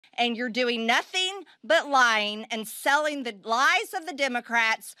And you're doing nothing but lying and selling the lies of the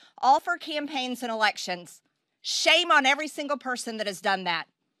Democrats, all for campaigns and elections. Shame on every single person that has done that.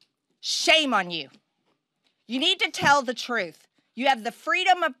 Shame on you. You need to tell the truth. You have the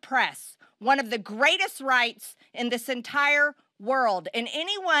freedom of press, one of the greatest rights in this entire world. And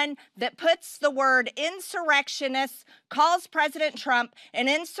anyone that puts the word insurrectionist, calls President Trump an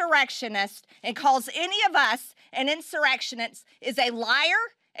insurrectionist, and calls any of us an insurrectionist is a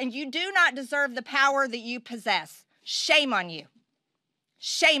liar, and you do not deserve the power that you possess. Shame on you.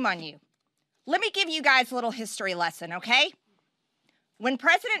 Shame on you. Let me give you guys a little history lesson, okay? When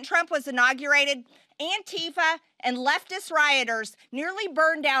President Trump was inaugurated, Antifa and leftist rioters nearly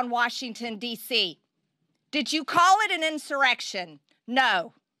burned down Washington, D.C. Did you call it an insurrection?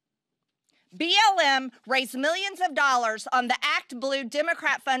 No. BLM raised millions of dollars on the Act Blue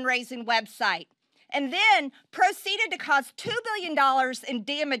Democrat fundraising website, and then proceeded to cause $2 billion in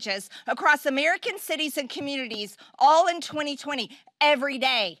damages across American cities and communities, all in 2020, every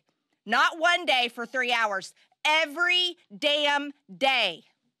day. Not one day for 3 hours, every damn day.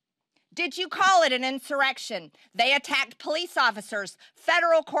 Did you call it an insurrection? They attacked police officers,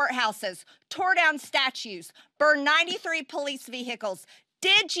 federal courthouses, tore down statues, burned 93 police vehicles.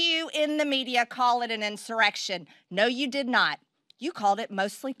 Did you in the media call it an insurrection? No, you did not. You called it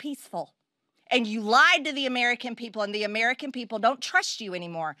mostly peaceful. And you lied to the American people, and the American people don't trust you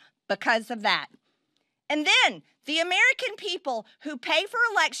anymore because of that. And then the American people who pay for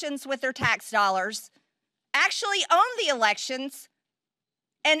elections with their tax dollars actually own the elections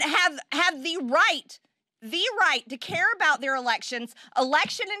and have the right to care about their elections,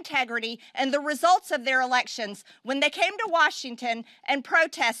 election integrity, and the results of their elections. When they came to Washington and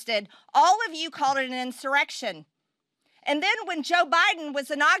protested, all of you called it an insurrection. And then when Joe Biden was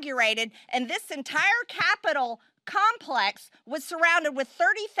inaugurated and this entire Capitol complex was surrounded with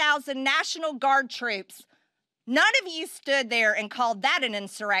 30,000 National Guard troops, none of you stood there and called that an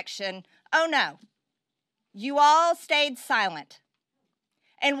insurrection. Oh no, you all stayed silent.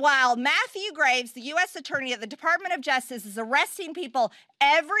 And while Matthew Graves, the U.S. Attorney at the Department of Justice, is arresting people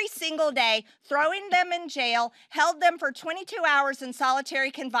every single day, throwing them in jail, held them for 22 hours in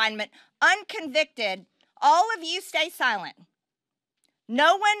solitary confinement, unconvicted, all of you stay silent.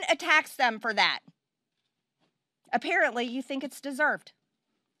 No one attacks them for that. Apparently, you think it's deserved.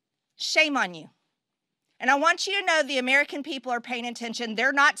 Shame on you. And I want you to know the American people are paying attention.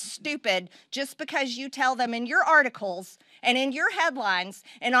 They're not stupid just because you tell them in your articles and in your headlines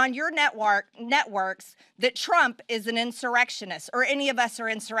and on your networks that Trump is an insurrectionist or any of us are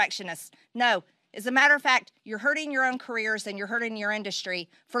insurrectionists. No, as a matter of fact, you're hurting your own careers and you're hurting your industry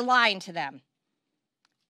for lying to them.